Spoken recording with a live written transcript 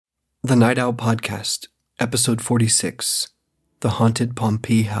The Night Owl Podcast, Episode 46, The Haunted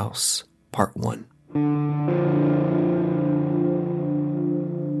Pompee House, Part 1.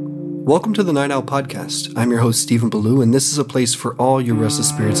 Welcome to the Night Owl Podcast. I'm your host, Stephen Ballou, and this is a place for all you restless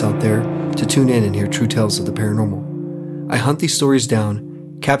spirits out there to tune in and hear true tales of the paranormal. I hunt these stories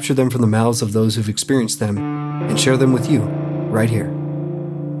down, capture them from the mouths of those who've experienced them, and share them with you, right here.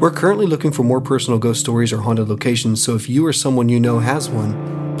 We're currently looking for more personal ghost stories or haunted locations, so if you or someone you know has one,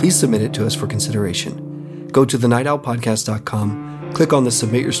 please submit it to us for consideration. Go to thenightowlpodcast.com, click on the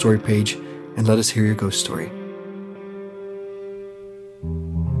Submit Your Story page, and let us hear your ghost story.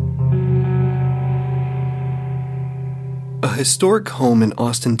 A historic home in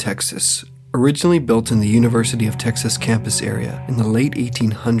Austin, Texas, originally built in the University of Texas campus area in the late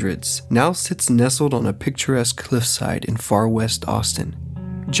 1800s, now sits nestled on a picturesque cliffside in far west Austin.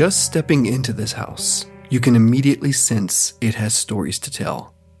 Just stepping into this house, you can immediately sense it has stories to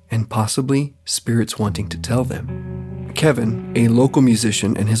tell, and possibly spirits wanting to tell them. Kevin, a local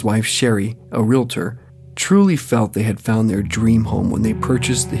musician, and his wife Sherry, a realtor, truly felt they had found their dream home when they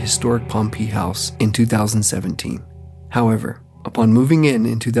purchased the historic Pompee house in 2017. However, upon moving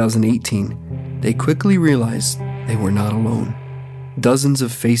in 2018, they quickly realized they were not alone. Dozens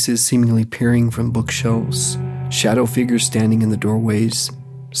of faces seemingly peering from bookshelves, shadow figures standing in the doorways,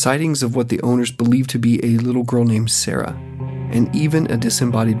 sightings of what the owners believed to be a little girl named Sarah, and even a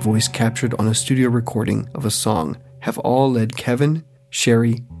disembodied voice captured on a studio recording of a song have all led Kevin,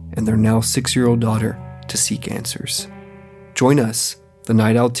 Sherry, and their now 6-year-old daughter to seek answers. Join us, the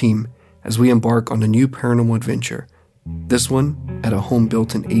Night Owl team, as we embark on a new paranormal adventure, this one at a home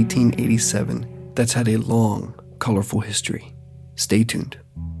built in 1887 that's had a long, colorful history. Stay tuned.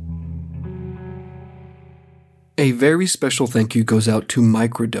 A very special thank you goes out to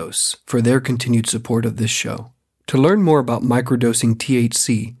Microdose for their continued support of this show. To learn more about microdosing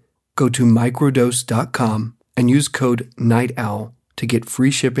THC, go to microdose.com and use code NIGHTOWL to get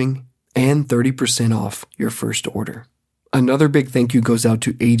free shipping and 30% off your first order. Another big thank you goes out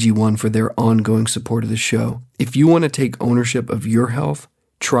to AG1 for their ongoing support of the show. If you want to take ownership of your health,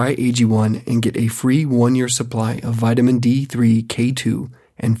 try AG1 and get a free 1-year supply of vitamin D3, K2,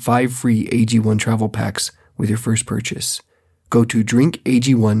 and 5 free AG1 travel packs with your first purchase. Go to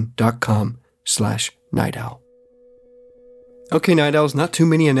drinkag1.com/nightowl. Okay, Night Owls, not too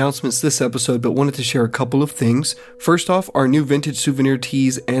many announcements this episode, but wanted to share a couple of things. First off, our new vintage souvenir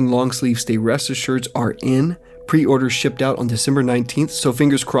tees and long sleeve Stay Rested shirts are in. Pre-orders shipped out on December 19th, so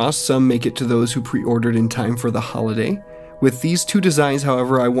fingers crossed some make it to those who pre-ordered in time for the holiday. With these two designs,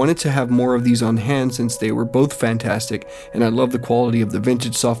 however, I wanted to have more of these on hand since they were both fantastic, and I love the quality of the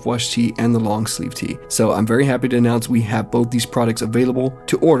vintage soft wash tee and the long sleeve tee. So I'm very happy to announce we have both these products available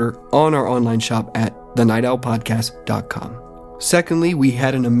to order on our online shop at thenightowlpodcast.com. Secondly, we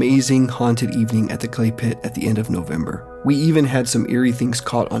had an amazing haunted evening at the Clay Pit at the end of November. We even had some eerie things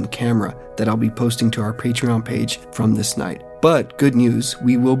caught on camera that I'll be posting to our Patreon page from this night. But good news,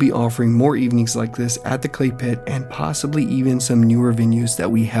 we will be offering more evenings like this at the Clay Pit and possibly even some newer venues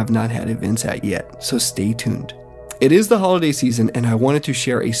that we have not had events at yet, so stay tuned. It is the holiday season and I wanted to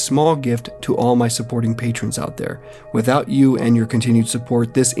share a small gift to all my supporting patrons out there. Without you and your continued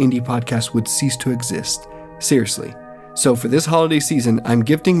support, this indie podcast would cease to exist. Seriously. So for this holiday season, I'm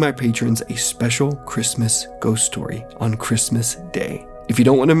gifting my patrons a special Christmas ghost story on Christmas Day. If you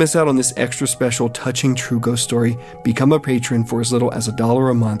don't want to miss out on this extra special, touching true ghost story, become a patron for as little as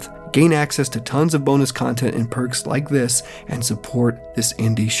 $1 a month, gain access to tons of bonus content and perks like this, and support this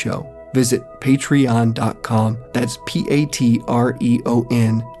indie show. Visit patreon.com, that's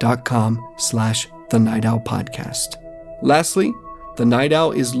patreon.com/The Night Owl Podcast. Lastly, the Night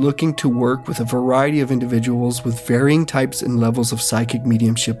Owl is looking to work with a variety of individuals with varying types and levels of psychic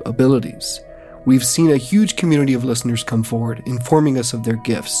mediumship abilities. We've seen a huge community of listeners come forward, informing us of their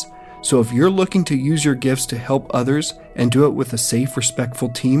gifts. So if you're looking to use your gifts to help others and do it with a safe, respectful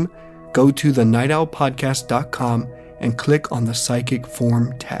team, go to thenightowlpodcast.com and click on the Psychic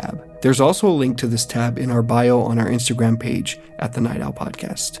Form tab. There's also a link to this tab in our bio on our Instagram page at The Night Owl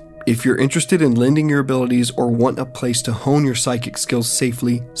Podcast. If you're interested in lending your abilities or want a place to hone your psychic skills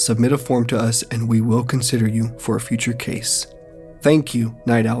safely, submit a form to us and we will consider you for a future case. Thank you,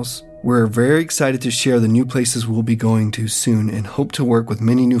 Night Owls. We're very excited to share the new places we'll be going to soon and hope to work with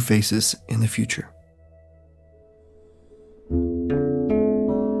many new faces in the future.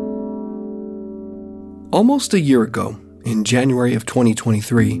 Almost a year ago, in January of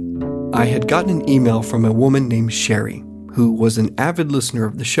 2023, I had gotten an email from a woman named Sherry, who was an avid listener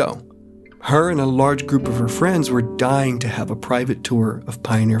of the show. Her and a large group of her friends were dying to have a private tour of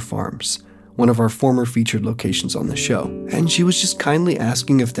Pioneer Farms, one of our former featured locations on the show, and she was just kindly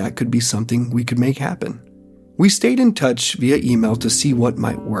asking if that could be something we could make happen. We stayed in touch via email to see what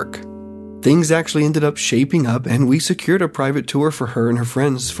might work. Things actually ended up shaping up, and we secured a private tour for her and her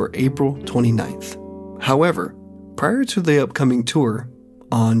friends for April 29th. However, prior to the upcoming tour,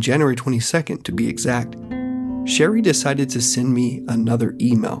 on January 22nd to be exact, Sherry decided to send me another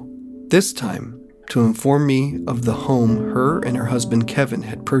email, this time to inform me of the home her and her husband Kevin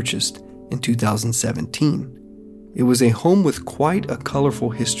had purchased in 2017. It was a home with quite a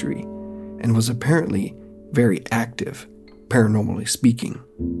colorful history and was apparently very active, paranormally speaking.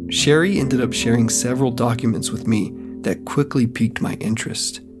 Sherry ended up sharing several documents with me that quickly piqued my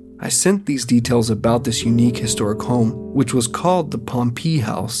interest. I sent these details about this unique historic home, which was called the Pompee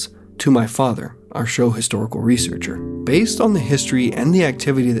House, to my father, our show historical researcher. Based on the history and the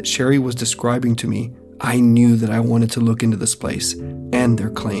activity that Sherry was describing to me, I knew that I wanted to look into this place and their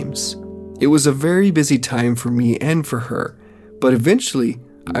claims. It was a very busy time for me and for her, but eventually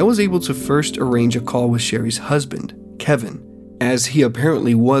I was able to first arrange a call with Sherry's husband, Kevin, as he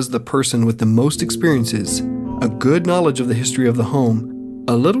apparently was the person with the most experiences, a good knowledge of the history of the home,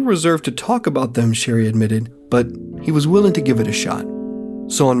 a little reserved to talk about them, Sherry admitted, but he was willing to give it a shot.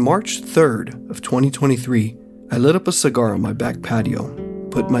 So on March 3rd of 2023, I lit up a cigar on my back patio,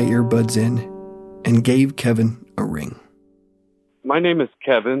 put my earbuds in, and gave Kevin a ring. My name is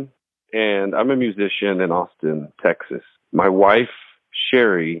Kevin, and I'm a musician in Austin, Texas. My wife,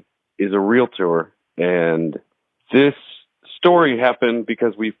 Sherry, is a realtor, and this story happened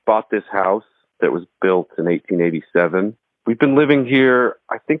because we bought this house that was built in 1887. We've been living here,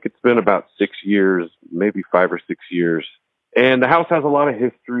 I think it's been about 6 years, maybe 5 or 6 years. And the house has a lot of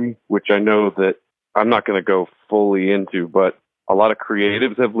history, which I know that I'm not going to go fully into, but a lot of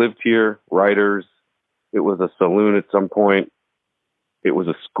creatives have lived here, writers. It was a saloon at some point. It was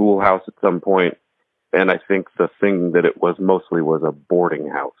a schoolhouse at some point. And I think the thing that it was mostly was a boarding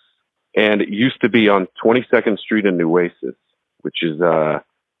house. And it used to be on 22nd Street in Nueces, which is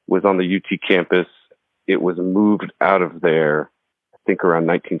was on the UT campus. It was moved out of there, I think around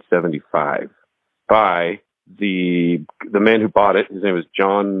 1975, by the man who bought it. His name was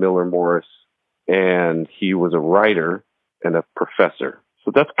John Miller Morris, and he was a writer and a professor.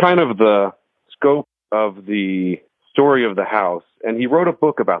 So that's kind of the scope of the story of the house. And he wrote a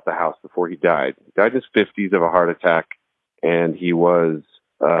book about the house before he died. He died in his 50s of a heart attack, and he was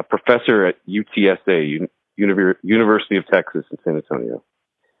a professor at UTSA, University of Texas in San Antonio.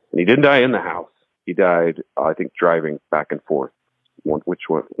 And he didn't die in the house. He died, I think, driving back and forth, one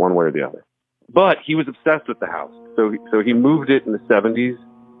way or the other. But he was obsessed with the house. So he moved it in the 70s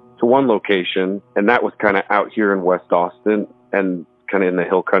to one location, and that was kind of out here in West Austin and kind of in the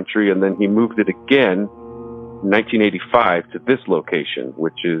hill country. And then he moved it again in 1985 to this location,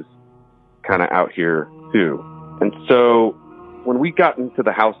 which is kind of out here too. And so when we got into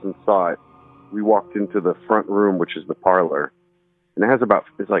the house and saw it, we walked into the front room, which is the parlor, and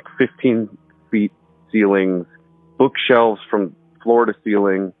it's like 15 feet ceilings, bookshelves from floor to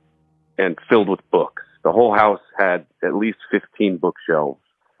ceiling, and filled with books. The whole house had at least 15 bookshelves.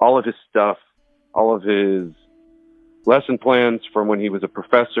 All of his stuff, all of his lesson plans from when he was a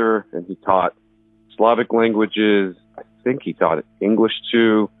professor, and he taught Slavic languages. I think he taught English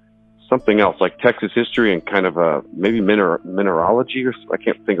too. Something else like Texas history and kind of maybe mineralogy, or I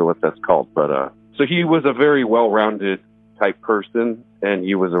can't think of what that's called. But so he was a very well-rounded type person, and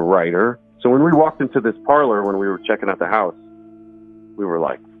he was a writer. So when we walked into this parlor, when we were checking out the house, we were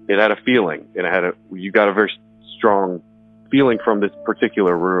like, it had a feeling, and you got a very strong feeling from this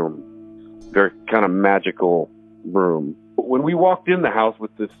particular room, very kind of magical room. But when we walked in the house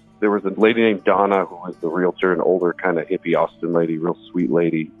with this, there was a lady named Donna who was the realtor, an older kind of hippie Austin lady, real sweet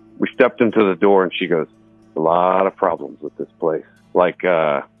lady. We stepped into the door and she goes, a lot of problems with this place. Like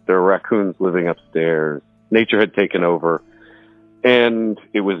there were raccoons living upstairs. Nature had taken over and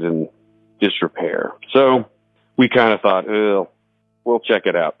it was in disrepair. So we kind of thought, we'll check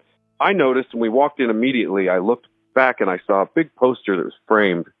it out. I noticed when we walked in immediately, I looked back and I saw a big poster that was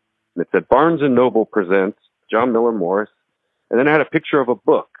framed, and it said Barnes & Noble presents John Miller Morris. And then it had a picture of a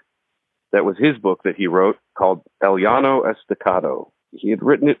book that was his book that he wrote called El Llano Estacado. He had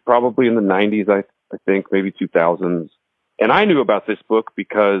written it probably in the 90s, I think, maybe 2000s. And I knew about this book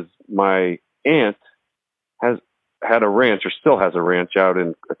because my aunt had a ranch, or still has a ranch, out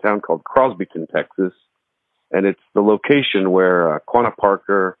in a town called Crosbyton, Texas. And it's the location where Quanah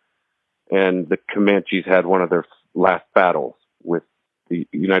Parker and the Comanches had one of their last battles with the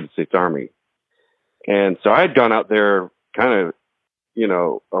United States Army. And so I had gone out there kind of,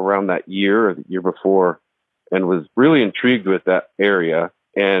 around that year or the year before, and was really intrigued with that area.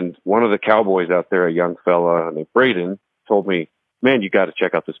 And one of the cowboys out there, a young fella named Braden, told me, man, you got to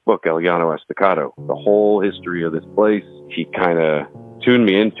check out this book, El Llano Estacado, the whole history of this place. He kind of tuned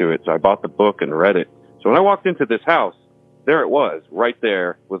me into it. So I bought the book and read it. So when I walked into this house, there it was, right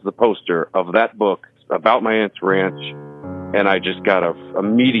there was the poster of that book about my aunt's ranch. And I just got an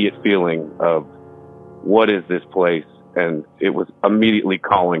immediate feeling of, what is this place? And it was immediately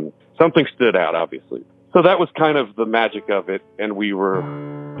calling. Something stood out, obviously. So that was kind of the magic of it. And we were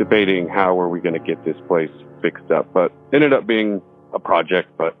debating how were we going to get this place fixed up. But it ended up being a project,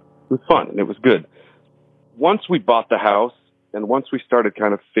 but it was fun and it was good. Once we bought the house and once we started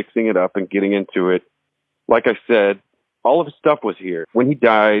kind of fixing it up and getting into it, like I said, all of his stuff was here. When he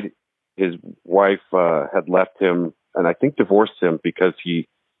died, his wife had left him and I think divorced him because he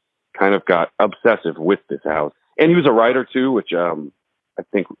kind of got obsessive with this house. And he was a writer too, which I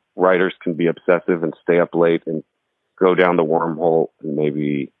think writers can be obsessive and stay up late and go down the wormhole and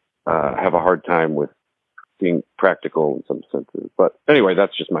maybe have a hard time with being practical in some senses. But anyway,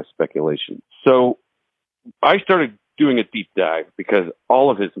 that's just my speculation. So I started doing a deep dive because all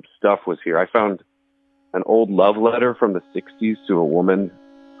of his stuff was here. I found an old love letter from the 60s to a woman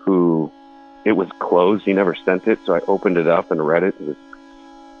who, it was closed. He never sent it. So I opened it up and read it. It was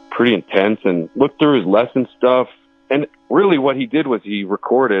pretty intense and looked through his lesson stuff. And really what he did was he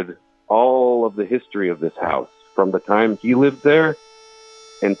recorded all of the history of this house from the time he lived there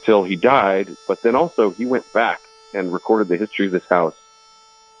until he died. But then also he went back and recorded the history of this house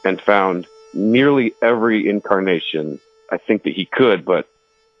and found nearly every incarnation. I think that he could, but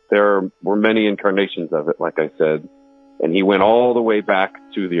there were many incarnations of it, like I said. And he went all the way back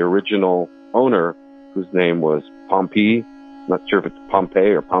to the original owner, whose name was Pompee. I'm not sure if it's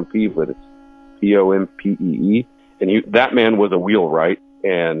Pompey or Pompee, but it's Pompee. And that man was a wheelwright.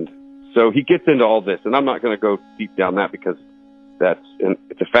 And so he gets into all this. And I'm not going to go deep down that because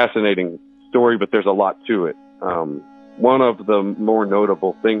it's a fascinating story, but there's a lot to it. One of the more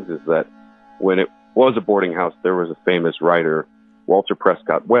notable things is that when it was a boarding house, there was a famous writer, Walter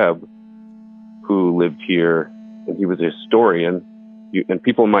Prescott Webb, who lived here, and he was a historian. And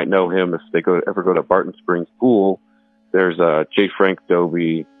people might know him if they ever go to Barton Springs Pool. There's J. Frank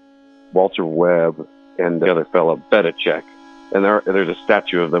Dobie, Walter Webb, and the other fellow, Betacek. And there's a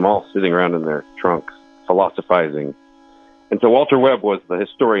statue of them all sitting around in their trunks, philosophizing. And so Walter Webb was the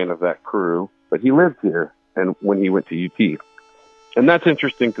historian of that crew, but he lived here and when he went to UT. And that's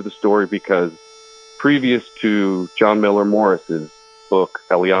interesting to the story because previous to John Miller Morris's book,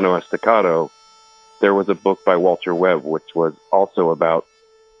 El Llano Estacado, there was a book by Walter Webb, which was also about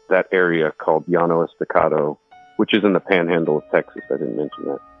that area called Llano Estacado, which is in the panhandle of Texas. I didn't mention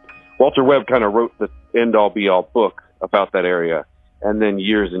that. Walter Webb kind of wrote the end-all be-all book about that area. And then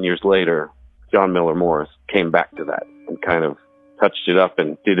years and years later, John Miller Morris came back to that and kind of touched it up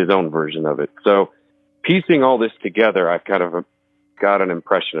and did his own version of it. So piecing all this together, I kind of got an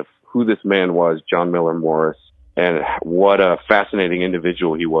impression of who this man was, John Miller Morris, and what a fascinating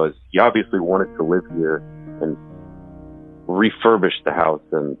individual he was. He obviously wanted to live here and refurbish the house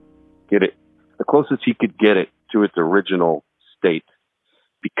and get it the closest he could get it to its original state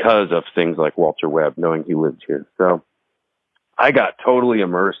because of things like Walter Webb, knowing he lived here. So I got totally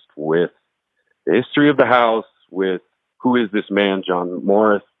immersed with the history of the house, with who is this man, John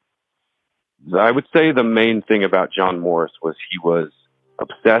Morris. I would say the main thing about John Morris was he was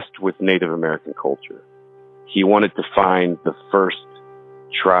obsessed with Native American culture. He wanted to find the first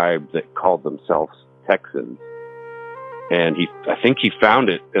tribe that called themselves Texans. And I think he found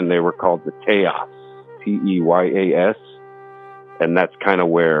it, and they were called the Teyas, Teyas. And that's kind of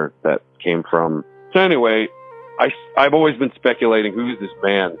where that came from. So anyway, I've always been speculating, who is this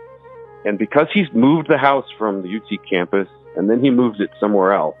man? And because he's moved the house from the UT campus, and then he moved it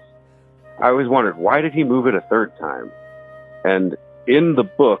somewhere else, I always wondered, why did he move it a third time? And in the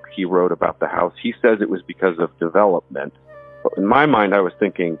book he wrote about the house, he says it was because of development. But in my mind, I was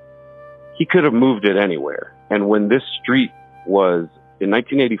thinking, he could have moved it anywhere. And when this street was, in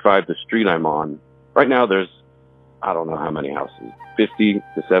 1985, the street I'm on, right now there's, I don't know how many houses, 50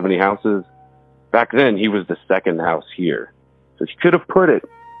 to 70 houses. Back then, he was the second house here. So he could have put it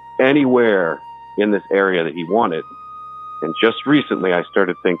anywhere in this area that he wanted. And just recently, I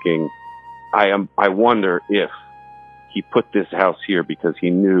started thinking, I wonder if he put this house here because he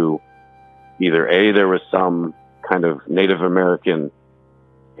knew either A, there was some kind of Native American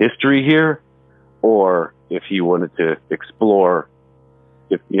history here, or if he wanted to explore,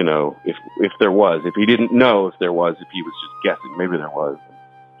 if there was, if he didn't know if there was, if he was just guessing, maybe there was,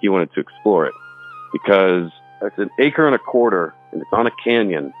 he wanted to explore it. Because it's an acre and a quarter, and it's on a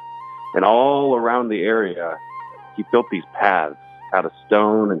canyon, and all around the area, he built these paths out of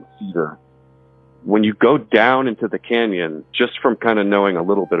stone and cedar. When you go down into the canyon, just from kind of knowing a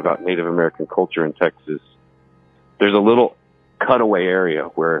little bit about Native American culture in Texas, there's a little cutaway area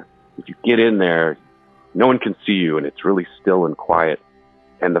where if you get in there, no one can see you, and it's really still and quiet.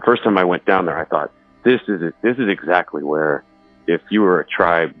 And the first time I went down there, I thought, this is exactly where, if you were a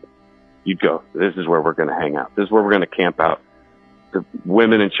tribe, you'd go. This is where we're going to hang out. This is where we're going to camp out. The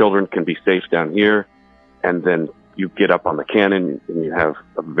women and children can be safe down here, and then you get up on the canyon and you have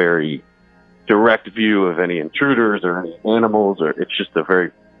a very direct view of any intruders or any animals, or it's just a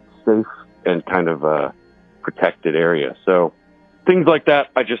very safe and kind of a protected area. So things like that,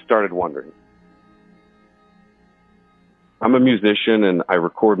 I just started wondering. I'm a musician and I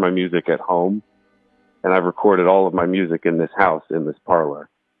record my music at home, and I've recorded all of my music in this house, in this parlor.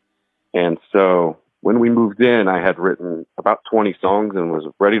 And so when we moved in, I had written about 20 songs and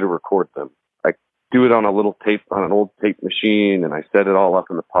was ready to record them. I do it on a little tape, on an old tape machine, and I set it all up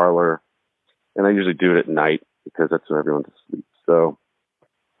in the parlor. And I usually do it at night because that's when everyone's asleep. So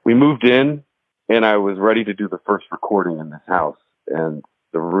we moved in and I was ready to do the first recording in this house. And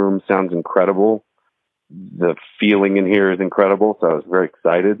the room sounds incredible. The feeling in here is incredible. So I was very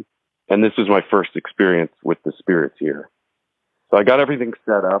excited. And this was my first experience with the spirits here. So I got everything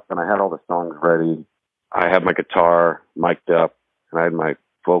set up and I had all the songs ready. I had my guitar mic'd up and I had my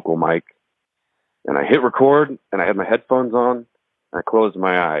vocal mic. And I hit record and I had my headphones on. I closed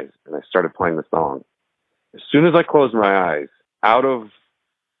my eyes and I started playing the song. As soon as I closed my eyes, out of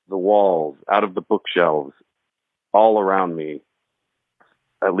the walls, out of the bookshelves, all around me,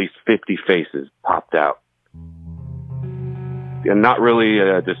 at least 50 faces popped out. And not really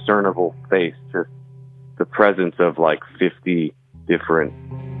a discernible face, just the presence of like 50 different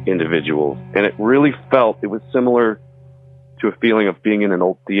individuals. And it really felt, it was similar to a feeling of being in an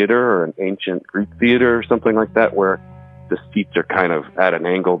old theater or an ancient Greek theater or something like that, where the seats are kind of at an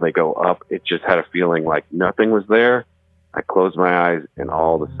angle, they go up. It just had a feeling like nothing was there. I closed my eyes and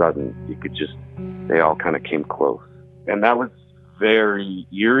all of a sudden they all kind of came close. And that was very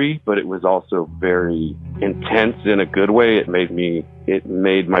eerie, but it was also very intense in a good way. It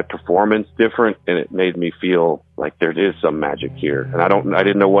made my performance different, and it made me feel like there is some magic here. And I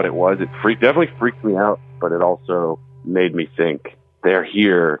didn't know what it was. It definitely freaked me out, but it also made me think, they're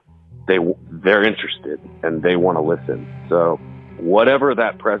here. They're interested and they want to listen. So whatever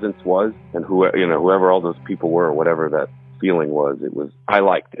that presence was, and whoever all those people were, whatever that feeling was, I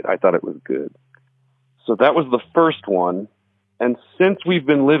liked it. I thought it was good. So that was the first one. And since we've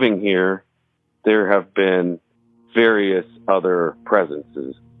been living here, there have been various other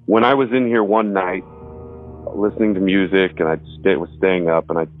presences. When I was in here one night listening to music, and I was staying up,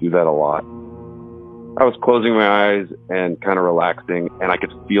 and I do that a lot, I was closing my eyes and kind of relaxing, and I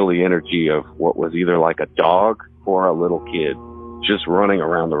could feel the energy of what was either like a dog or a little kid just running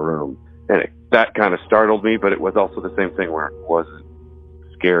around the room. And that kind of startled me, but it was also the same thing where it wasn't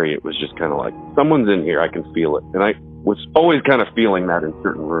scary. It was just kind of like, someone's in here, I can feel it. And I was always kind of feeling that in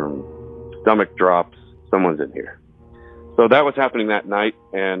certain rooms. Stomach drops, someone's in here. So that was happening that night,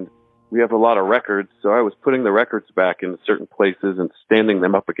 and we have a lot of records, so I was putting the records back in certain places and standing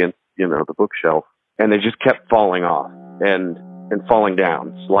them up against, the bookshelf. And they just kept falling off and falling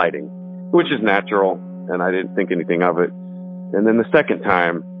down, sliding, which is natural, and I didn't think anything of it. And then the second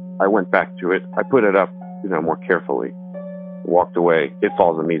time I went back to it, I put it up, more carefully, walked away. It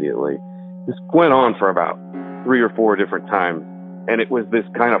falls immediately. This went on for about 3 or 4 different times, and it was this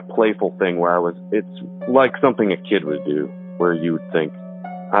kind of playful thing where it's like something a kid would do, where you would think,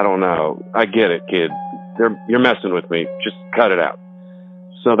 I don't know, I get it, kid. You're messing with me. Just cut it out.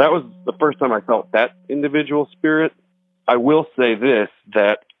 So that was the first time I felt that individual spirit. I will say this,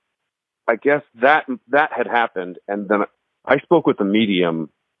 that I guess that had happened. And then I spoke with a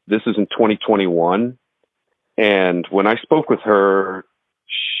medium. This is in 2021. And when I spoke with her,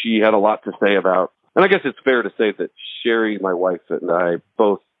 she had a lot to say about, and I guess it's fair to say that Sherry, my wife, and I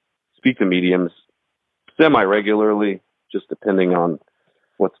both speak to mediums semi-regularly, just depending on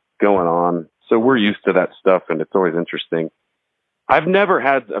what's going on. So we're used to that stuff, and it's always interesting. I've never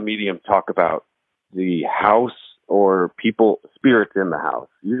had a medium talk about the house or spirits in the house.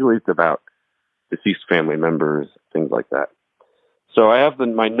 Usually it's about deceased family members, things like that. So I have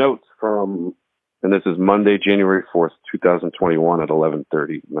my notes from, and this is Monday, January 4th, 2021 at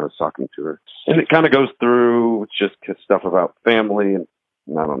 11:30 when I was talking to her. And it kind of goes through just stuff about family and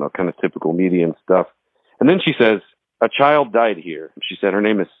I don't know, kind of typical medium stuff. And then she says, a child died here. She said her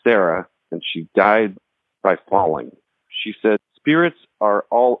name is Sarah, and she died by falling. She said, spirits are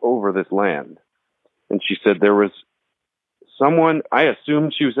all over this land. And she said there was someone, I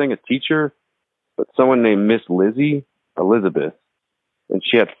assumed she was saying a teacher, but someone named Miss Elizabeth, and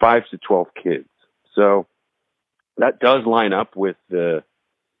she had 5 to 12 kids. So that does line up with the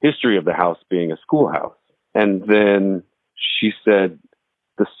history of the house being a schoolhouse. And then she said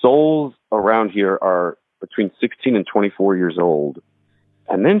the souls around here are between 16 and 24 years old.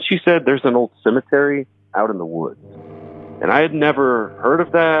 And then she said there's an old cemetery out in the woods. And I had never heard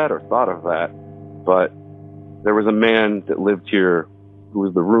of that or thought of that, but there was a man that lived here who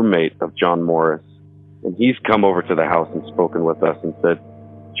was the roommate of John Morris, and he's come over to the house and spoken with us and said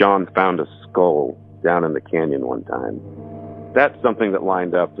John found a skull down in the canyon one time. That's something that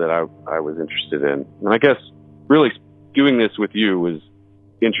lined up that I was interested in. And I guess really doing this with you was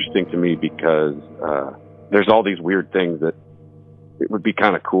interesting to me because there's all these weird things that it would be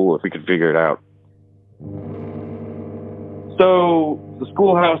kind of cool if we could figure it out. So the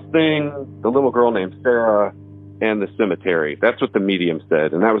schoolhouse thing, the little girl named Sarah, and the cemetery. That's what the medium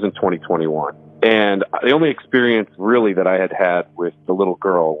said, and that was in 2021. And the only experience really that I had with the little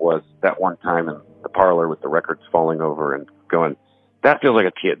girl was that one time in the parlor with the records falling over and going, that feels like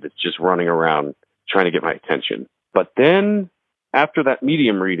a kid that's just running around trying to get my attention. But then after that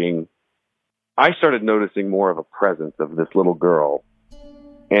medium reading, I started noticing more of a presence of this little girl.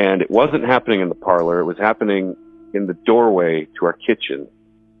 And it wasn't happening in the parlor. It was happening in the doorway to our kitchen.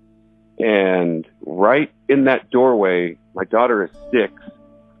 And right in that doorway, my daughter is 6.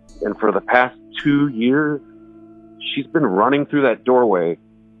 And for the past 2 years, she's been running through that doorway.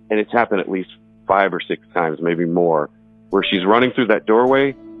 And it's happened at least 5 or 6 times, maybe more, where she's running through that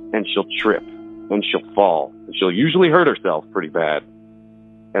doorway and she'll trip and she'll fall. And she'll usually hurt herself pretty bad.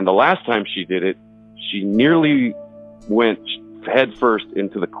 And the last time she did it, she nearly went head first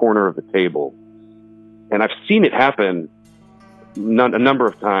into the corner of the table. And I've seen it happen a number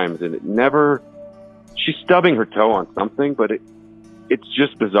of times, and it never, she's stubbing her toe on something, but it's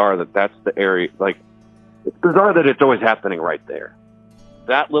just bizarre that that's the area, like, it's bizarre that it's always happening right there.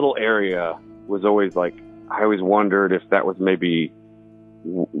 That little area was always like, I always wondered if that was maybe,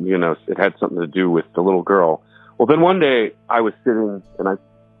 you know, it had something to do with the little girl. Well, then one day I was sitting, and I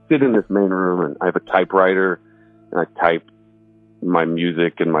sit in this main room, and I have a typewriter, and I type my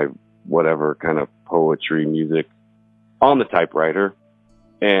music and my whatever kind of poetry music on the typewriter.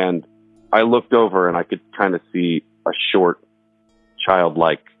 And I looked over and I could kind of see a short,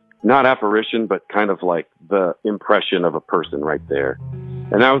 childlike, not apparition, but kind of like the impression of a person right there.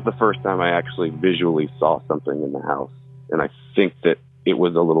 And that was the first time I actually visually saw something in the house. And I think that it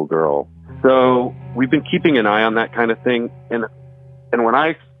was a little girl. So we've been keeping an eye on that kind of thing. And when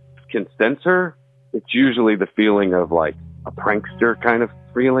I can sense her, it's usually the feeling of like a prankster kind of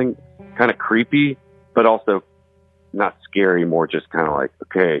feeling, kind of creepy, but also not scary, more just kind of like,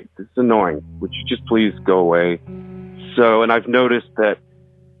 okay, this is annoying. Would you just please go away? So, and I've noticed that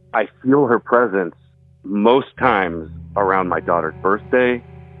I feel her presence most times around my daughter's birthday,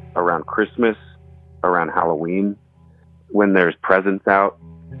 around Christmas, around Halloween, when there's presents out,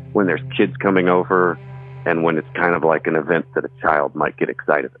 when there's kids coming over, and when it's kind of like an event that a child might get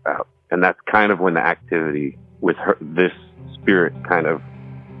excited about. And that's kind of when the activity with her, this spirit kind of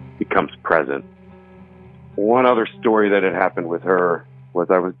becomes present. One other story that had happened with her was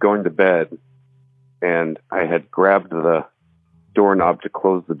I was going to bed and I had grabbed the doorknob to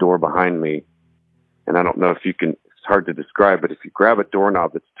close the door behind me. And I don't know if you can, it's hard to describe, but if you grab a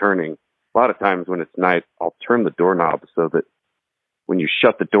doorknob that's turning, a lot of times when it's night, I'll turn the doorknob so that when you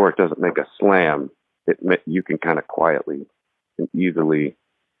shut the door, it doesn't make a slam. You can kind of quietly and easily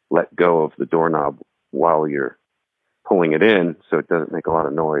let go of the doorknob while you're pulling it in so it doesn't make a lot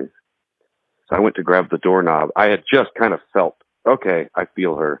of noise. So I went to grab the doorknob. I had just kind of felt, okay, I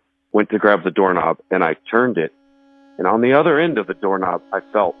feel her. Went to grab the doorknob and I turned it. And on the other end of the doorknob, I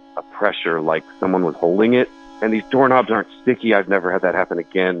felt a pressure like someone was holding it. And these doorknobs aren't sticky. I've never had that happen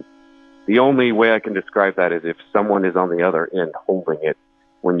again. The only way I can describe that is if someone is on the other end holding it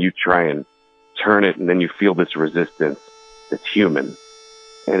when you try and turn it and then you feel this resistance that's human.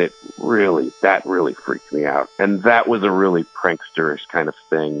 And that really freaked me out. And that was a really pranksterish kind of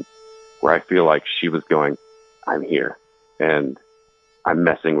thing where I feel like she was going, I'm here and I'm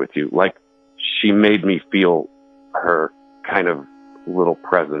messing with you. Like she made me feel her kind of little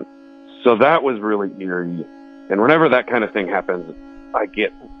presence. So that was really eerie. And whenever that kind of thing happens,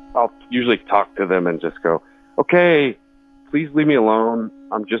 I'll usually talk to them and just go, okay, please leave me alone.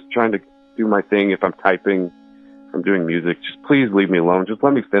 I'm just trying to do my thing. If I'm typing, if I'm doing music, just please leave me alone. Just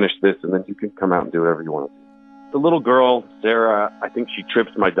let me finish this and then you can come out and do whatever you want to do. The little girl, Sarah, I think she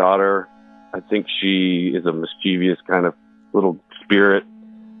trips my daughter. I think she is a mischievous kind of little spirit.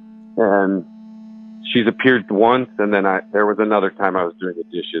 And she's appeared once, and then there was another time I was doing the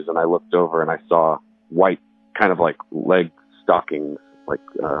dishes, and I looked over and I saw white, kind of like leg stockings, like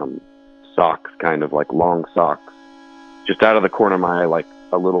socks, kind of like long socks. Just out of the corner of my eye, like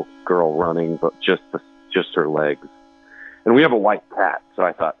a little girl running, but just her legs. And we have a white cat, so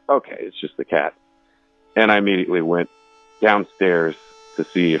I thought, okay, it's just the cat. And I immediately went downstairs to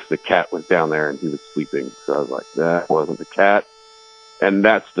see if the cat was down there, and he was sleeping. So I was like, that wasn't the cat. And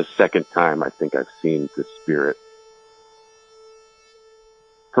that's the second time I think I've seen the spirit.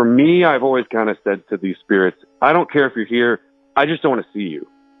 For me, I've always kind of said to these spirits, I don't care if you're here, I just don't want to see you.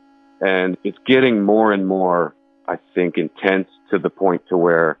 And it's getting more and more, I think, intense to the point to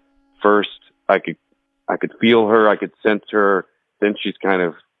where first I could feel her, I could sense her, then she's kind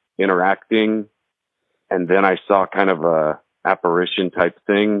of interacting, and then I saw kind of a apparition type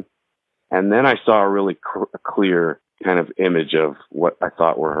thing, and then I saw a really clear kind of image of what I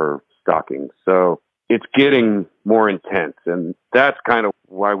thought were her stockings. So it's getting more intense, and that's kind of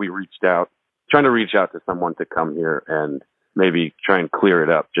why we trying to reach out to someone to come here and maybe try and clear it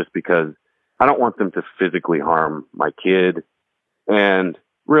up, just because I don't want them to physically harm my kid. And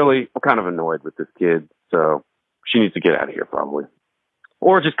really, I'm kind of annoyed with this kid, so she needs to get out of here probably.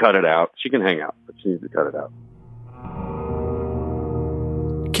 Or just cut it out. She can hang out, but she needs to cut it out.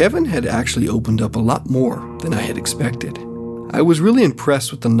 Kevin had actually opened up a lot more than I had expected. I was really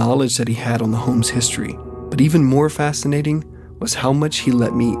impressed with the knowledge that he had on the home's history, but even more fascinating was how much he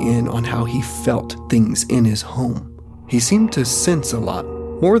let me in on how he felt things in his home. He seemed to sense a lot,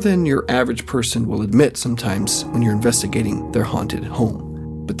 more than your average person will admit sometimes when you're investigating their haunted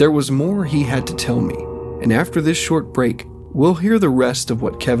home. But there was more he had to tell me, and after this short break, we'll hear the rest of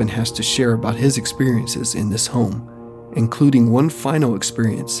what Kevin has to share about his experiences in this home, including one final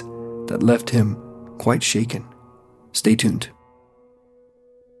experience that left him quite shaken. Stay tuned.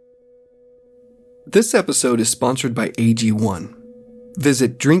 This episode is sponsored by AG1.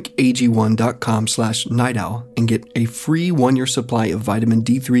 Visit drinkag1.com/nightowl and get a free 1-year supply of vitamin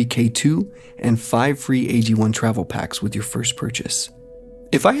D3, K2, and 5 free AG1 travel packs with your first purchase.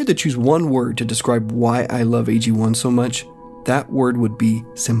 If I had to choose one word to describe why I love AG1 so much, that word would be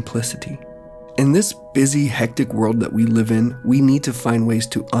simplicity. In this busy, hectic world that we live in, we need to find ways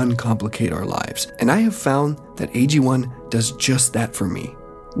to uncomplicate our lives. And I have found that AG1 does just that for me.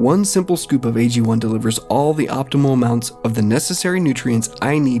 One simple scoop of AG1 delivers all the optimal amounts of the necessary nutrients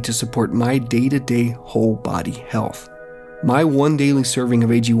I need to support my day-to-day whole body health. My one daily serving of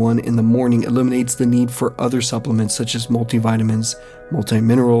AG1 in the morning eliminates the need for other supplements such as multivitamins,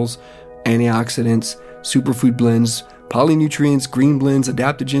 multiminerals, antioxidants, superfood blends, polynutrients, green blends,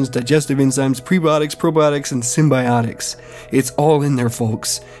 adaptogens, digestive enzymes, prebiotics, probiotics, and symbiotics. It's all in there,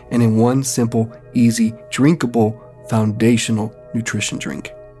 folks, and in one simple, easy, drinkable, foundational nutrition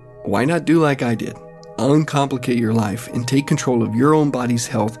drink. Why not do like I did? Uncomplicate your life and take control of your own body's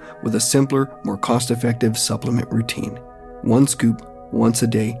health with a simpler, more cost-effective supplement routine. One scoop, once a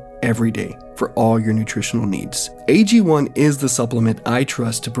day, every day, for all your nutritional needs. AG1 is the supplement I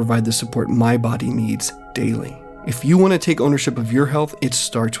trust to provide the support my body needs daily. If you want to take ownership of your health, it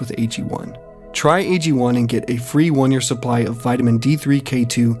starts with AG1. Try AG1 and get a free 1-year supply of vitamin D3,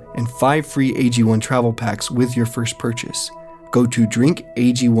 K2, and 5 free AG1 travel packs with your first purchase. Go to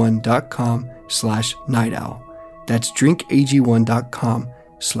drinkag1.com/nightowl. That's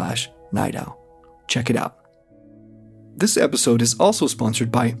drinkag1.com/nightowl. Check it out. This episode is also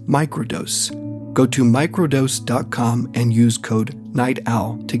sponsored by Microdose. Go to microdose.com and use code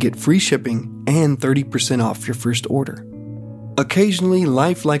NIGHTOWL to get free shipping and 30% off your first order. Occasionally,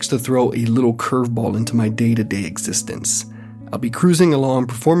 life likes to throw a little curveball into my day-to-day existence. I'll be cruising along,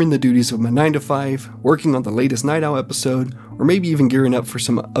 performing the duties of my 9-to-5, working on the latest Night Owl episode, or maybe even gearing up for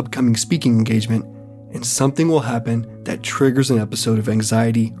some upcoming speaking engagement, and something will happen that triggers an episode of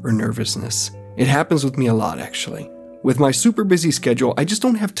anxiety or nervousness. It happens with me a lot, actually. With my super busy schedule, I just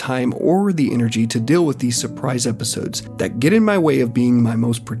don't have time or the energy to deal with these surprise episodes that get in my way of being my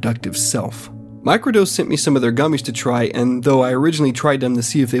most productive self. Microdose sent me some of their gummies to try, and though I originally tried them to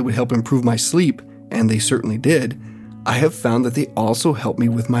see if they would help improve my sleep, and they certainly did, I have found that they also help me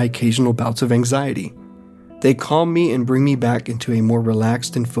with my occasional bouts of anxiety. They calm me and bring me back into a more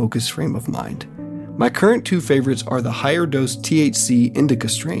relaxed and focused frame of mind. My current two favorites are the higher dose THC indica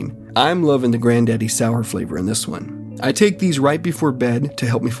strain. I'm loving the Granddaddy sour flavor in this one. I take these right before bed to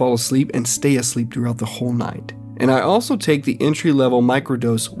help me fall asleep and stay asleep throughout the whole night. And I also take the entry-level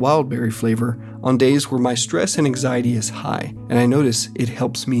microdose wildberry flavor on days where my stress and anxiety is high, and I notice it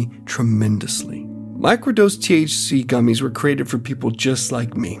helps me tremendously. Microdose THC gummies were created for people just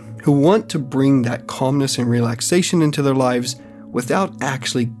like me, who want to bring that calmness and relaxation into their lives without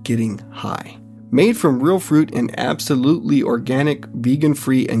actually getting high. Made from real fruit and absolutely organic,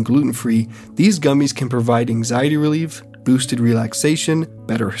 vegan-free, and gluten-free, these gummies can provide anxiety relief, boosted relaxation,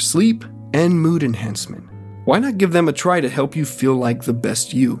 better sleep, and mood enhancement. Why not give them a try to help you feel like the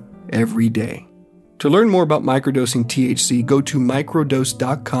best you every day? To learn more about microdosing THC, go to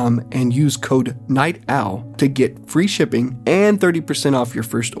microdose.com and use code NIGHTOWL to get free shipping and 30% off your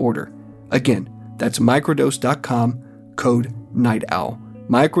first order. Again, that's microdose.com, code NIGHTOWL.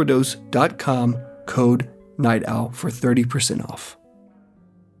 Microdose.com, code NIGHTOWL for 30% off.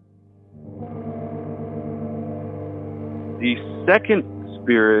 The second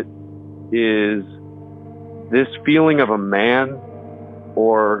spirit is this feeling of a man,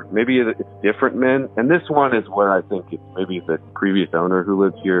 or maybe it's different men. And this one is where I think it's maybe the previous owner who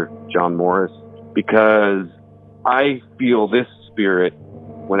lives here, John Morris, because I feel this spirit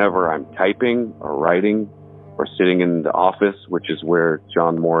whenever I'm typing or writing or sitting in the office, which is where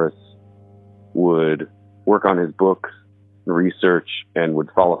John Morris would work on his books and research and would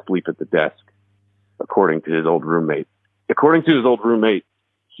fall asleep at the desk, according to his old roommate. According to his old roommate,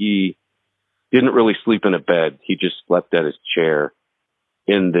 he didn't really sleep in a bed. He just slept at his chair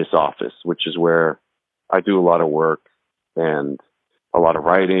in this office, which is where I do a lot of work and a lot of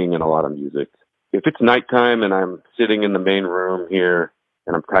writing and a lot of music. If it's nighttime and I'm sitting in the main room here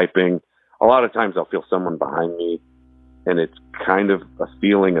and I'm typing, a lot of times I'll feel someone behind me, and it's kind of a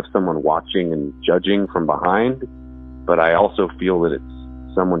feeling of someone watching and judging from behind. But I also feel that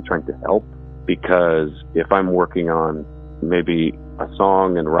it's someone trying to help, because if I'm working on maybe a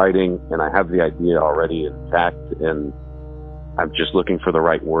song and writing and I have the idea already intact and I'm just looking for the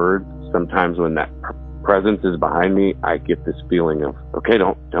right word, sometimes when that presence is behind me, I get this feeling of, okay,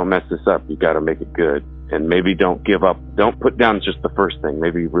 don't mess this up. You got to make it good. And maybe don't give up. Don't put down just the first thing.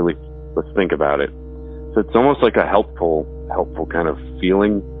 Maybe really let's think about it. So it's almost like a helpful kind of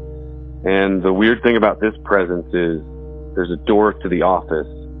feeling. And the weird thing about this presence is there's a door to the office,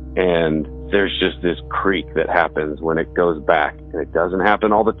 and there's just this creak that happens when it goes back. And it doesn't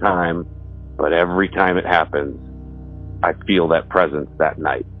happen all the time, but every time it happens, I feel that presence that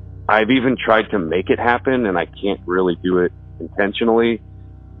night. I've even tried to make it happen, and I can't really do it intentionally,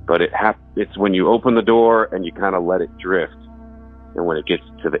 but it's when you open the door and you kind of let it drift. And when it gets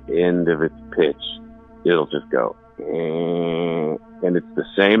to the end of its pitch, it'll just go. And it's the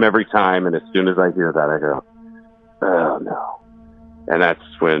same every time. And as soon as I hear that, I go, oh no. And that's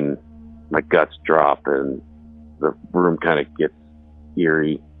when my guts drop and the room kind of gets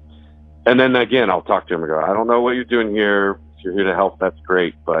eerie. And then again, I'll talk to him and go, I don't know what you're doing here. If you're here to help, that's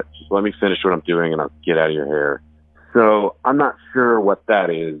great, but just let me finish what I'm doing and I'll get out of your hair. So I'm not sure what that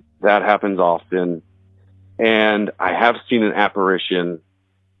is. That happens often. And I have seen an apparition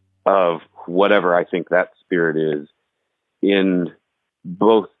of whatever I think that spirit is in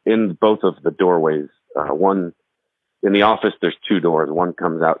both of the doorways. One in the office, there's two doors. One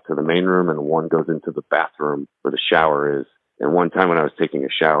comes out to the main room and one goes into the bathroom where the shower is. And one time when I was taking a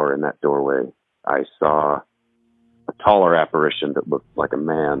shower in that doorway, I saw a taller apparition that looked like a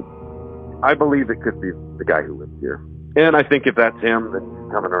man. I believe it could be the guy who lives here. And I think if that's him, then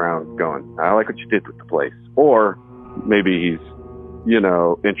he's coming around going, I like what you did with the place. Or maybe he's,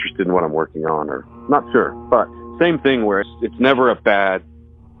 interested in what I'm working on, or not sure. But same thing where it's never a bad,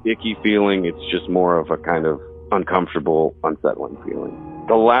 icky feeling. It's just more of a kind of uncomfortable, unsettling feeling.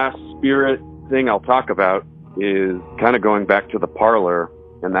 The last spirit thing I'll talk about is kind of going back to the parlor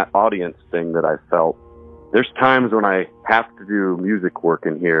and that audience thing that I felt. There's times when I have to do music work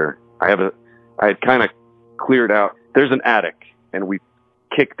in here. I had kind of cleared out. There's an attic, and we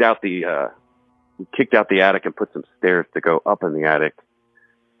kicked out the attic and put some stairs to go up in the attic,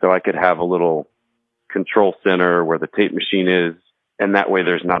 so I could have a little control center where the tape machine is, and that way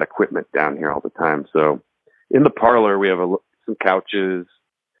there's not equipment down here all the time. So in the parlor, we have some couches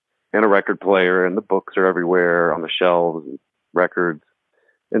and a record player, and the books are everywhere on the shelves and records.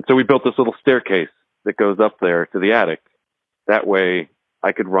 And so we built this little staircase that goes up there to the attic. That way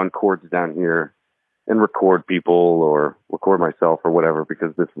I could run chords down here and record people or record myself or whatever,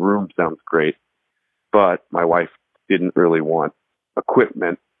 because this room sounds great. But my wife didn't really want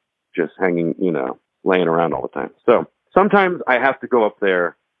equipment just hanging, laying around all the time. So sometimes I have to go up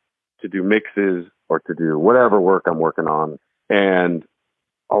there to do mixes or to do whatever work I'm working on. And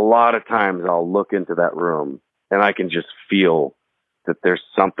a lot of times I'll look into that room and I can just feel that there's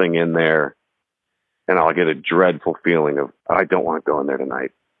something in there, and I'll get a dreadful feeling of, I don't want to go in there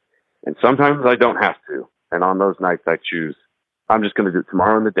tonight. And sometimes I don't have to. And on those nights I choose, I'm just going to do it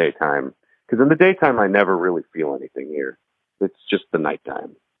tomorrow in the daytime. Because in the daytime, I never really feel anything here. It's just the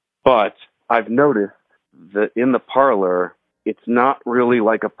nighttime. But I've noticed that in the parlor, it's not really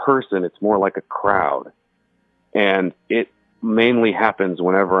like a person. It's more like a crowd. And it mainly happens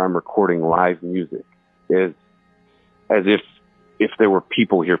whenever I'm recording live music. as if there were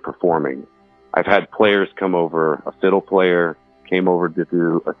people here performing. I've had players come over. A fiddle player came over to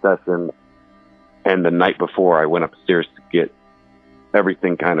do a session, and the night before I went upstairs to get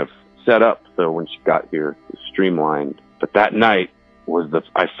everything kind of set up so when she got here it was streamlined. But that night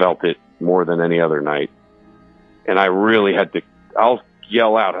I felt it more than any other night. And I really had to, I'll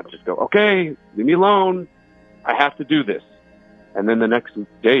yell out, I'd just go, okay, leave me alone. I have to do this. And then the next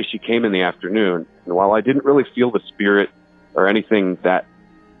day she came in the afternoon, and while I didn't really feel the spirit or anything that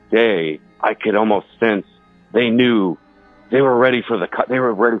day, I could almost sense they knew they were ready for they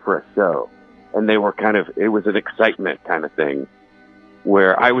were ready for a show. And they were it was an excitement kind of thing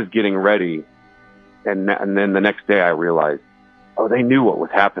where I was getting ready. And then the next day I realized, oh, they knew what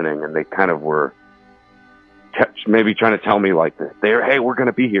was happening, and they kind of were maybe trying to tell me like this. Hey, we're going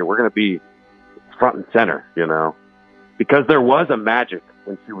to be here. We're going to be front and center, because there was a magic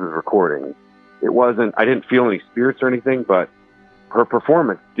when she was recording. I didn't feel any spirits or anything, but her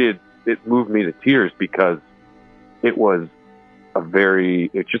performance it moved me to tears because she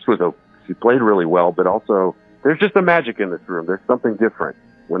played really well, but also there's just a magic in this room. There's something different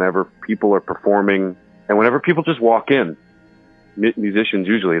whenever people are performing and whenever people just walk in. Musicians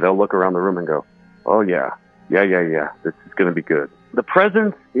usually, they'll look around the room and go, oh yeah, this is going to be good. The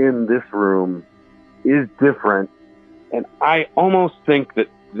presence in this room is different, and I almost think that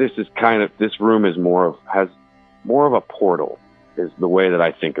this room is has more of a portal, is the way that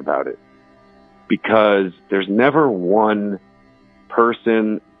I think about it, because there's never one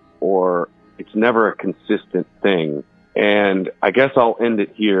person, or it's never a consistent thing. And I guess I'll end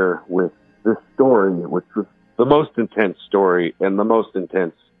it here with this story, which was the most intense story and the most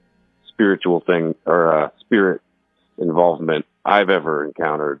intense spiritual thing, or spirit involvement I've ever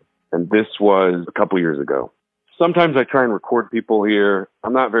encountered. And this was a couple years ago. Sometimes I try and record people here.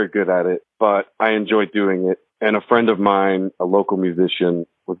 I'm not very good at it, but I enjoy doing it. And a friend of mine, a local musician,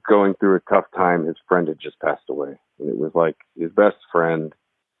 was going through a tough time. His friend had just passed away. And it was like his best friend.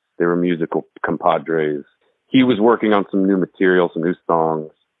 They were musical compadres. He was working on some new material, some new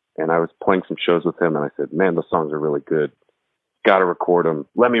songs. And I was playing some shows with him. And I said, man, the songs are really good. Got to record them.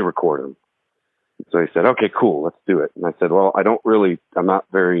 Let me record them. So he said, okay, cool, let's do it. And I said, well, I'm not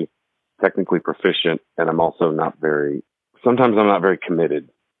very technically proficient. And sometimes I'm not very committed.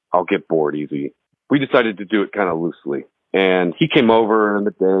 I'll get bored easy. We decided to do it kind of loosely. And he came over in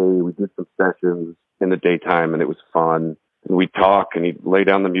the day. We did some sessions in the daytime, and it was fun. And we'd talk, and he'd lay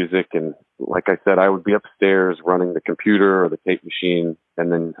down the music. And like I said, I would be upstairs running the computer or the tape machine,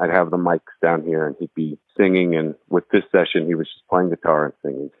 and then I'd have the mics down here, and he'd be singing. And with this session, he was just playing guitar and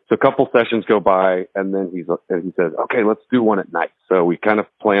singing. So a couple sessions go by, and then he says, okay, let's do one at night. So we kind of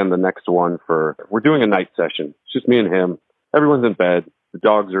planned the next one we're doing a night session. It's just me and him. Everyone's in bed. The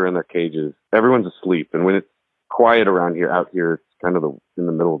dogs are in their cages. Everyone's asleep. And when it's quiet around here, out here, it's kind of in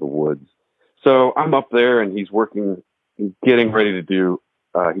the middle of the woods. So I'm up there, and he's working. He's getting ready to do,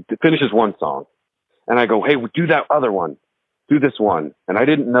 he finishes one song. And I go, hey, do that other one. Do this one. And I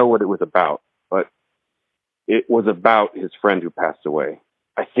didn't know what it was about, but it was about his friend who passed away.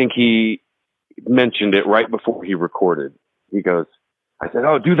 I think he mentioned it right before he recorded. He goes, I said,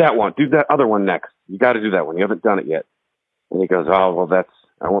 oh, do that one. Do that other one next. You got to do that one. You haven't done it yet. And he goes, oh, well,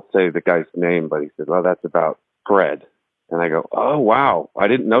 I won't say the guy's name, but he said, well, that's about Fred. And I go, oh, wow. I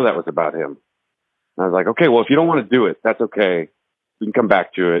didn't know that was about him. And I was like, okay, well, if you don't want to do it, that's okay. We can come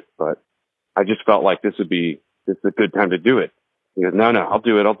back to it. But I just felt like this is a good time to do it. He goes, no, I'll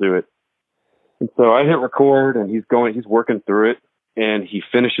do it. And so I hit record, and he's working through it, and he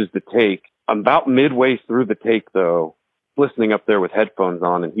finishes the take. About midway through the take, though, listening up there with headphones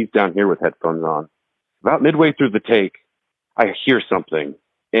on, and he's down here with headphones on. About midway through the take, I hear something.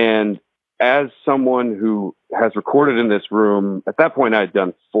 And as someone who has recorded in this room, at that point I had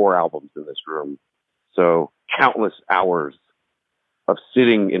done 4 albums in this room. So countless hours of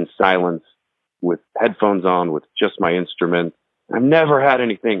sitting in silence with headphones on, with just my instrument. I've never had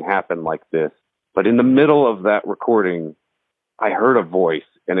anything happen like this. But in the middle of that recording, I heard a voice,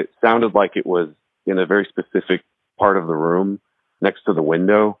 and it sounded like it was in a very specific part of the room next to the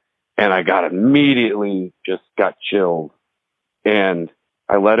window. And I immediately just got chilled. And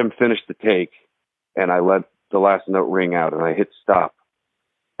I let him finish the take, and I let the last note ring out, and I hit stop.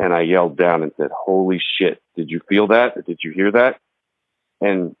 And I yelled down and said, holy shit, did you feel that? Did you hear that?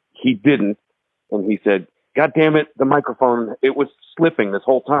 And he didn't. And he said, God damn it, the microphone, it was slipping this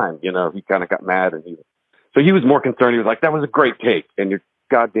whole time. He kind of got mad, and so he was more concerned. He was like, that was a great take, and your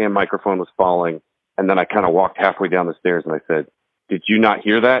goddamn microphone was falling. And then I kind of walked halfway down the stairs, and I said, did you not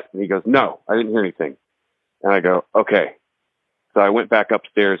hear that? And he goes, no, I didn't hear anything. And I go, okay. So I went back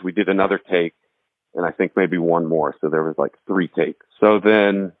upstairs. We did another take, and I think maybe one more. So there was like 3 takes. So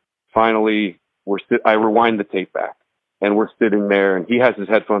then finally I rewind the tape back, and we're sitting there, and he has his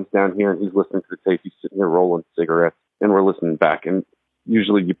headphones down here, and he's listening to the tape. He's sitting here rolling cigarettes, and we're listening back. And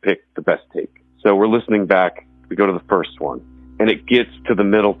usually you pick the best take. So we're listening back. We go to the first one, and it gets to the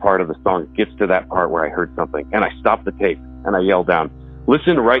middle part of the song. It gets to that part where I heard something, and I stop the tape, and I yell down,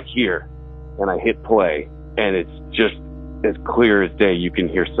 "Listen right here." And I hit play, and it's just as clear as day. You can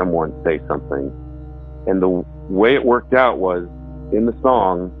hear someone say something. And the way it worked out was, in the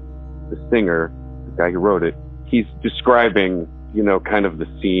song, the singer, the guy who wrote it, he's describing, kind of the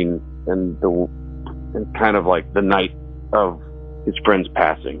scene and kind of like the night of his friend's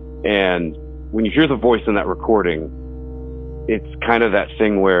passing. And when you hear the voice in that recording, it's kind of that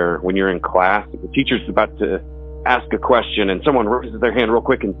thing where when you're in class, the teacher's about to ask a question and someone raises their hand real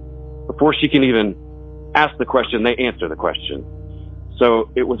quick, and before she can even ask the question, they answer the question. So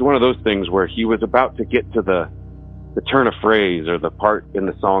it was one of those things where he was about to get to the turn of phrase, or the part in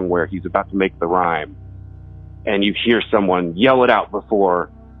the song where he's about to make the rhyme, and you hear someone yell it out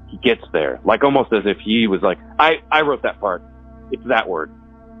before he gets there, like almost as if he was like, I wrote that part. It's that word.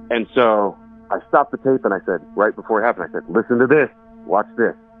 And so I stopped the tape, and I said, right before it happened, I said, "Listen to this, watch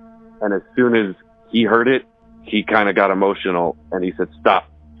this." And as soon as he heard it, he kind of got emotional, and he said, stop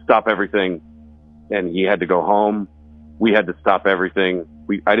everything. And he had to go home. We had to stop everything.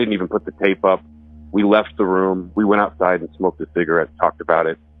 I didn't even put the tape up. We left the room. We went outside and smoked a cigarette, talked about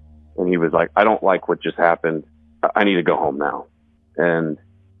it. And he was like, "I don't like what just happened. I need to go home now." And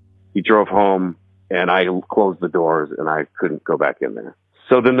he drove home, and I closed the doors, and I couldn't go back in there.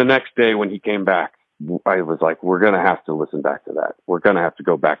 So then the next day when he came back, I was like, we're going to have to listen back to that. We're going to have to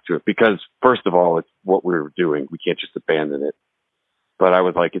go back to it, because first of all, it's what we were doing. We can't just abandon it. But I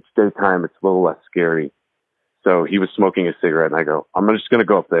was like, it's daytime. It's a little less scary. So he was smoking a cigarette, and I go, I'm just going to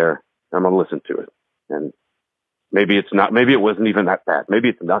go up there, and I'm going to listen to it. And maybe it wasn't even that bad. Maybe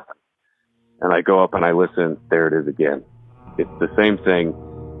it's nothing. And I go up and I listen. There it is again. It's the same thing.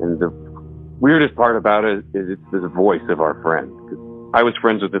 And the weirdest part about it is it's the voice of our friend. 'Cause I was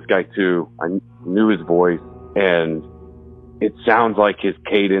friends with this guy too. I knew his voice, and it sounds like his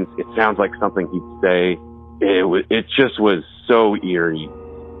cadence. It sounds like something he'd say. It just was so eerie.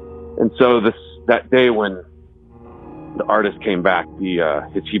 And so that day when the artist came back, he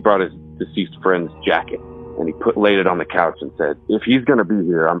brought his deceased friend's jacket, and he laid it on the couch and said, "If he's going to be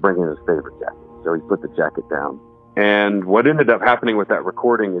here, I'm bringing his favorite jacket." So he put the jacket down. And what ended up happening with that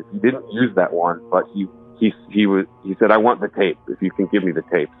recording is he didn't use that one, but he said, "I want the tape, if you can give me the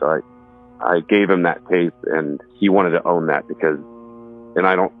tape." So I gave him that tape, and he wanted to own that because, and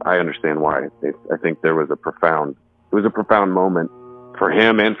I understand why. I think there was a profound moment for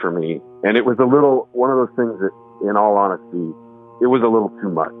him and for me. And it was one of those things that, in all honesty, it was a little too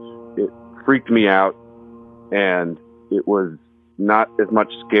much. It freaked me out, and it was not as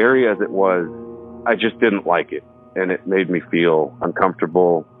much scary as it was. I just didn't like it, and it made me feel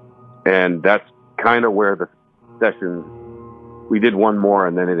uncomfortable. And that's kind of where the sessions, we did one more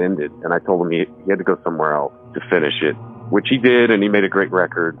and then it ended. And I told him he had to go somewhere else to finish it, which he did, and he made a great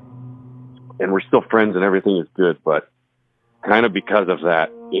record. And we're still friends and everything is good, but kind of because of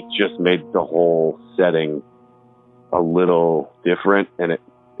that, it just made the whole setting a little different, and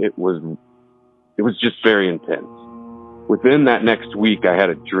it was just very intense. Within that next week, I had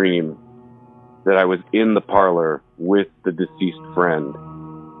a dream that I was in the parlor with the deceased friend,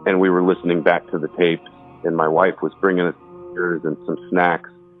 and we were listening back to the tapes, and my wife was bringing us beers and some snacks,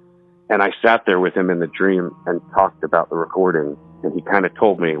 and I sat there with him in the dream and talked about the recording, and he kind of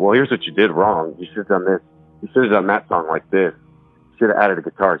told me, "Well, here's what you did wrong. You should have done this. You should have done that song like this. You should have added a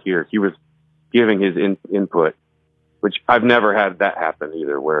guitar here." He was giving his input, which I've never had that happen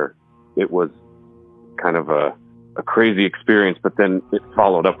either, where it was kind of a crazy experience, but then it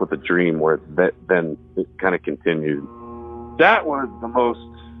followed up with a dream where then it kind of continued. That was the most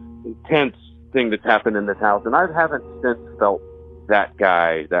intense thing that's happened in this house, and I haven't since felt that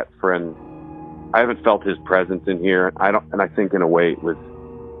guy, that friend. I haven't felt his presence in here. And I think in a way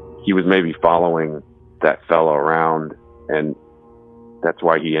he was maybe following that fellow around, and that's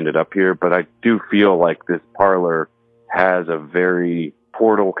why he ended up here. But I do feel like this parlor has a very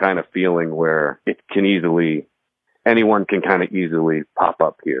portal kind of feeling where anyone can kind of easily pop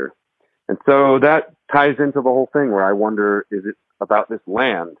up here. And so that ties into the whole thing where I wonder, is it about this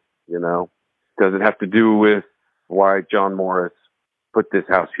land? Does it have to do with why John Morris put this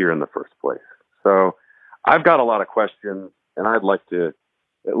house here in the first place? So I've got a lot of questions, and I'd like to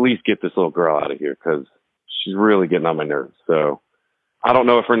at least get this little girl out of here because she's really getting on my nerves. So I don't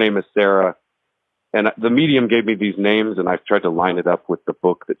know if her name is Sarah. And the medium gave me these names, and I've tried to line it up with the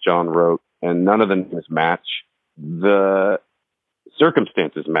book that John wrote, and none of the names match. The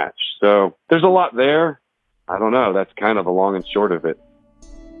circumstances match. So there's a lot there. I don't know. That's kind of the long and short of it.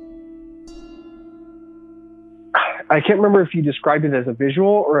 I can't remember if you described it as a visual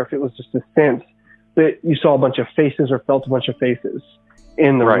or if it was just a sense that you saw a bunch of faces or felt a bunch of faces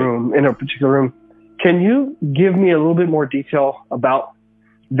in the room, in a particular room. Can you give me a little bit more detail about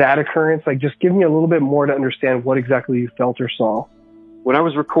that occurrence? Like, just give me a little bit more to understand what exactly you felt or saw. When I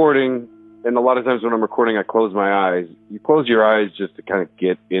was recording, and a lot of times when I'm recording, I close my eyes. You close your eyes just to kind of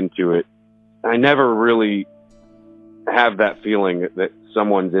get into it. I never really have that feeling that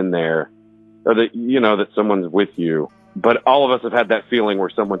someone's in there, or that, that someone's with you. But all of us have had that feeling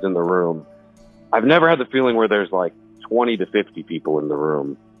where someone's in the room. I've never had the feeling where there's like 20 to 50 people in the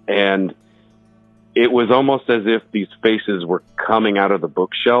room. And it was almost as if these faces were coming out of the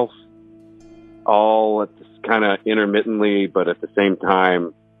bookshelf, all at this kind of intermittently, but at the same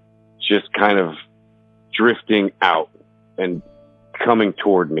time, just kind of drifting out and coming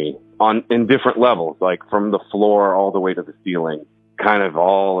toward me in different levels, like from the floor all the way to the ceiling, kind of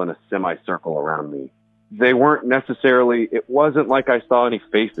all in a semicircle around me. They weren't necessarily, it wasn't like I saw any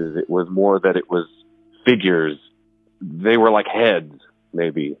faces. It was more that it was figures. They were like heads,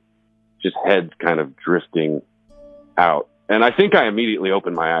 maybe. Just heads kind of drifting out. And I think I immediately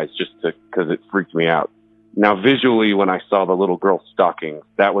opened my eyes just because it freaked me out. Now, visually, when I saw the little girl's stockings,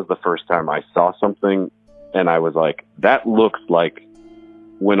 that was the first time I saw something. And I was like, that looks like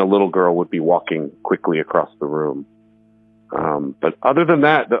when a little girl would be walking quickly across the room. But other than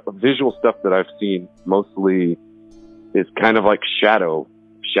that, the visual stuff that I've seen mostly is kind of like shadow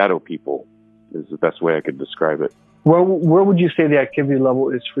people is the best way I could describe it. Where would you say the activity level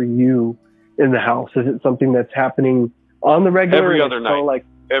is for you in the house? Is it something that's happening on the regular? Every other night.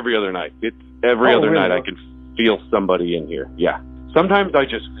 Every other night. It's every other night I can feel somebody in here. Yeah. Sometimes I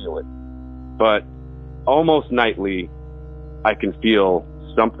just feel it. But almost nightly, I can feel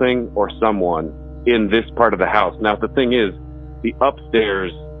something or someone in this part of the house. Now, the thing is, the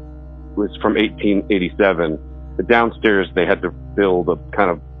upstairs was from 1887. The downstairs, they had to build a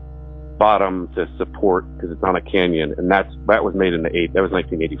kind of bottom to support because it's on a canyon, and that was made in that was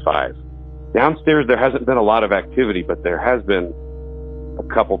 1985. Downstairs, there hasn't been a lot of activity, but there has been a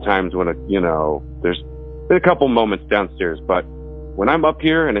couple times when there's been a couple moments downstairs. But when I'm up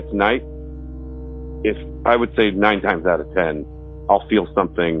here and it's night, if I would say 9 times out of 10, I'll feel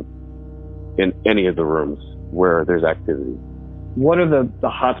something in any of the rooms where there's activity. What are the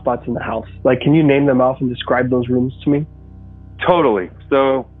hot spots in the house? Like, can you name them off and describe those rooms to me? Totally.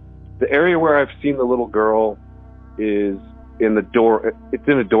 So the area where I've seen the little girl is in the door. It's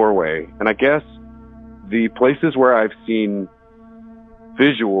in a doorway. And I guess the places where I've seen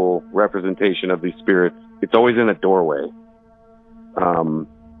visual representation of these spirits, it's always in a doorway.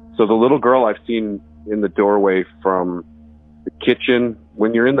 So the little girl I've seen in the doorway from the kitchen.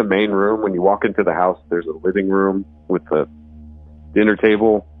 When you're in the main room, when you walk into the house, there's a living room with the dinner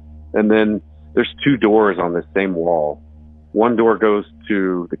table. And then there's 2 doors on the same wall. One door goes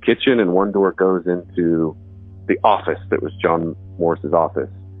to the kitchen and one door goes into the office that was John Morse's office.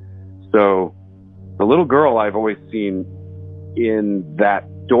 So the little girl I've always seen in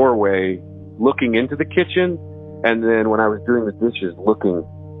that doorway looking into the kitchen. And then when I was doing the dishes, looking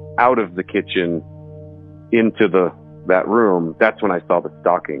out of the kitchen into that room, that's when I saw the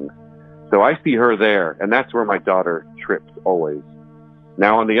stockings. So I see her there, and that's where my daughter trips always.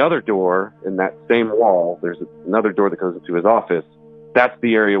 Now on the other door, in that same wall, there's another door that goes into his office. That's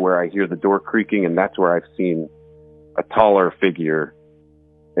the area where I hear the door creaking, and that's where I've seen a taller figure.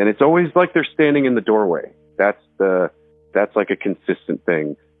 And it's always like they're standing in the doorway. That's like a consistent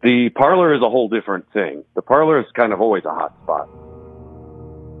thing. The parlor is a whole different thing. The parlor is kind of always a hot spot.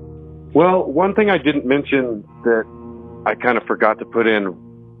 Well, one thing I didn't mention that I kind of forgot to put in,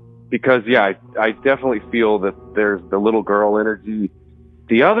 because I definitely feel that there's the little girl energy.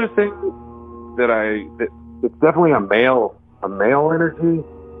 The other thing that it's definitely a male energy,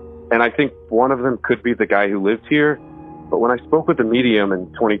 and I think one of them could be the guy who lived here. But when I spoke with the medium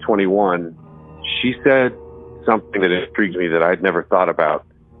in 2021, she said something that intrigued me that I'd never thought about.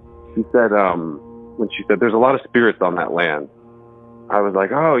 She said, when she said, there's a lot of spirits on that land. I was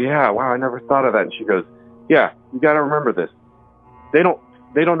like, oh yeah, wow, I never thought of that. And she goes, yeah, you got to remember this. They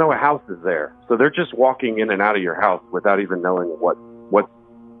don't know a house is there. So they're just walking in and out of your house without even knowing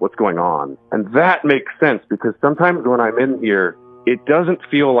what's going on. And that makes sense, because sometimes when I'm in here, it doesn't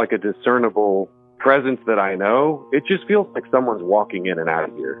feel like a discernible presence that I know. It just feels like someone's walking in and out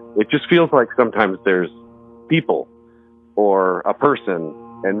of here. It just feels like sometimes there's people or a person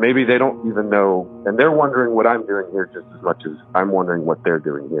And maybe they don't even know, and they're wondering what I'm doing here just as much as I'm wondering what they're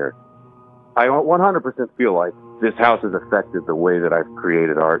doing here. I 100% feel like this house has affected the way that I've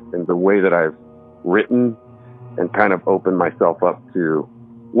created art and the way that I've written and kind of opened myself up to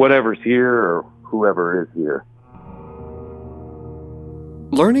whatever's here or whoever is here.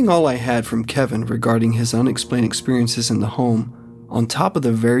 Learning all I had from Kevin regarding his unexplained experiences in the home, on top of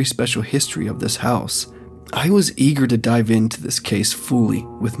the very special history of this house, I was eager to dive into this case fully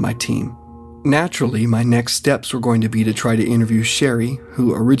with my team. Naturally, my next steps were going to be to try to interview Sherry,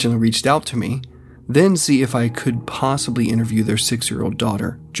 who originally reached out to me, then see if I could possibly interview their 6-year-old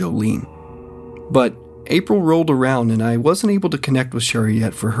daughter, Jolene. But April rolled around and I wasn't able to connect with Sherry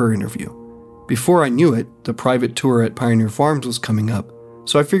yet for her interview. Before I knew it, the private tour at Pioneer Farms was coming up,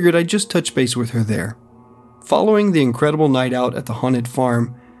 so I figured I'd just touch base with her there. Following the incredible night out at the haunted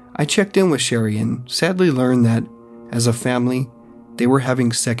farm, I checked in with Sherry and sadly learned that, as a family, they were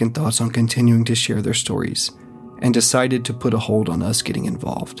having second thoughts on continuing to share their stories and decided to put a hold on us getting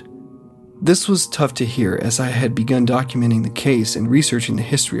involved. This was tough to hear as I had begun documenting the case and researching the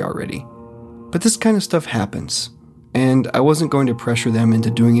history already. But this kind of stuff happens, and I wasn't going to pressure them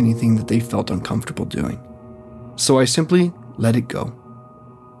into doing anything that they felt uncomfortable doing. So I simply let it go.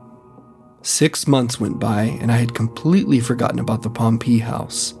 6 months went by and I had completely forgotten about the Pompee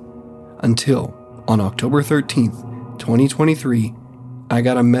house. Until, on October 13th, 2023, I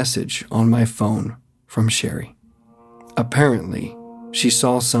got a message on my phone from Sherry. Apparently, she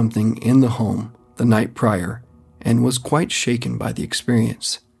saw something in the home the night prior and was quite shaken by the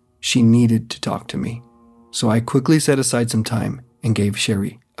experience. She needed to talk to me, so I quickly set aside some time and gave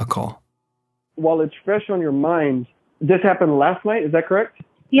Sherry a call. While it's fresh on your mind, this happened last night, is that correct?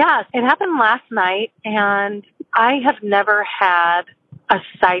 Yes, it happened last night, and I have never had a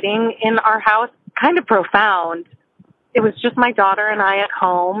sighting in our house. Kind of profound. It was just my daughter and I at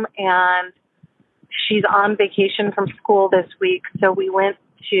home, and she's on vacation from school this week, so we went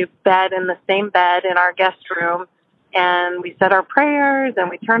to bed in the same bed in our guest room, and we said our prayers, and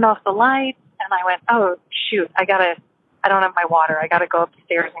we turned off the lights, and I went, oh, shoot, I don't have my water. I got to go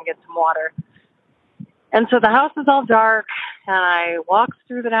upstairs and get some water. And so the house is all dark, and I walked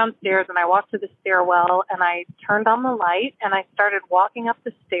through the downstairs, and I walked to the stairwell, and I turned on the light, and I started walking up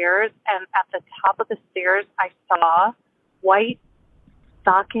the stairs, and at the top of the stairs, I saw white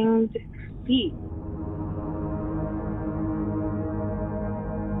stockinged feet.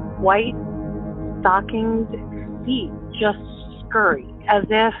 White stockinged feet just scurry,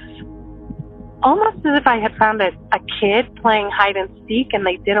 almost as if I had found a kid playing hide and seek and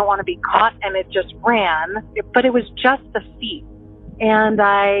they didn't want to be caught and it just ran, but it was just the feet. And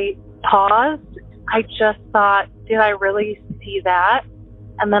I paused. I just thought, did I really see that?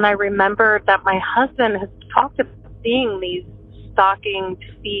 And then I remembered that my husband has talked about seeing these stockinged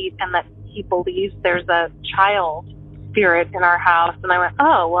feet and that he believes there's a child spirit in our house. And I went,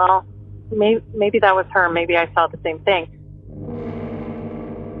 oh, well, maybe that was her. Maybe I saw the same thing.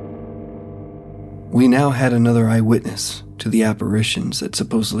 We now had another eyewitness to the apparitions that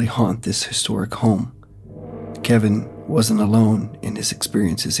supposedly haunt this historic home. Kevin wasn't alone in his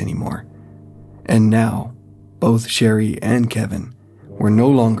experiences anymore. And now, both Sherry and Kevin were no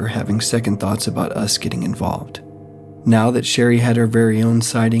longer having second thoughts about us getting involved. Now that Sherry had her very own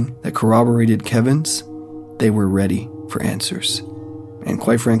sighting that corroborated Kevin's, they were ready for answers. And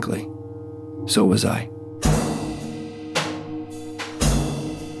quite frankly, so was I.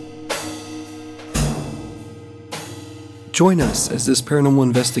 Join us as this paranormal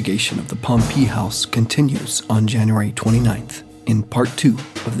investigation of the Pompee house continues on January 29th in part 2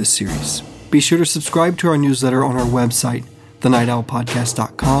 of this series. Be sure to subscribe to our newsletter on our website,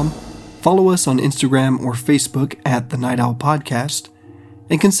 thenightowlpodcast.com, follow us on Instagram or Facebook at The Night Owl Podcast,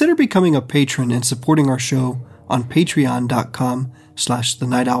 and consider becoming a patron and supporting our show on patreon.com/The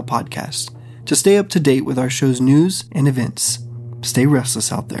Night Owl Podcast to stay up to date with our show's news and events. Stay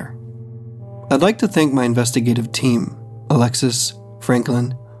restless out there. I'd like to thank my investigative team, Alexis,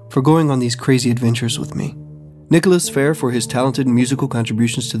 Franklin, for going on these crazy adventures with me. Nicholas Fair for his talented musical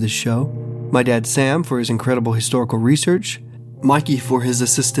contributions to this show. My dad Sam for his incredible historical research. Mikey for his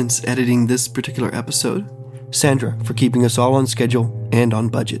assistance editing this particular episode. Sandra for keeping us all on schedule and on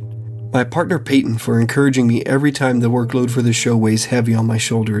budget. My partner Peyton for encouraging me every time the workload for the show weighs heavy on my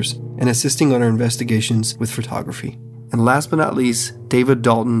shoulders and assisting on our investigations with photography. And last but not least, David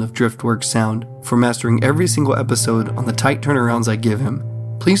Dalton of Driftworks Sound for mastering every single episode on the tight turnarounds I give him.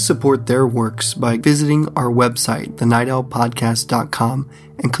 Please support their works by visiting our website, thenightowlpodcast.com,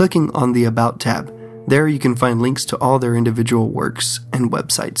 and clicking on the About tab. There you can find links to all their individual works and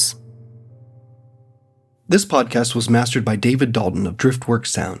websites. This podcast was mastered by David Dalton of Driftworks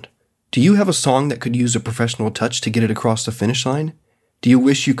Sound. Do you have a song that could use a professional touch to get it across the finish line? Do you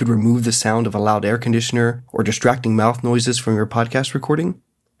wish you could remove the sound of a loud air conditioner or distracting mouth noises from your podcast recording?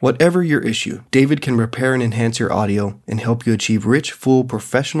 Whatever your issue, David can repair and enhance your audio and help you achieve rich, full,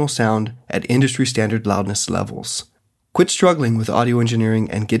 professional sound at industry standard loudness levels. Quit struggling with audio engineering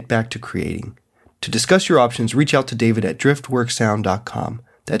and get back to creating. To discuss your options, reach out to David at driftworksound.com.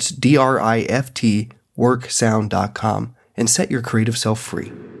 That's DRIFT worksound.com and set your creative self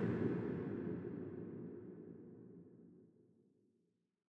free.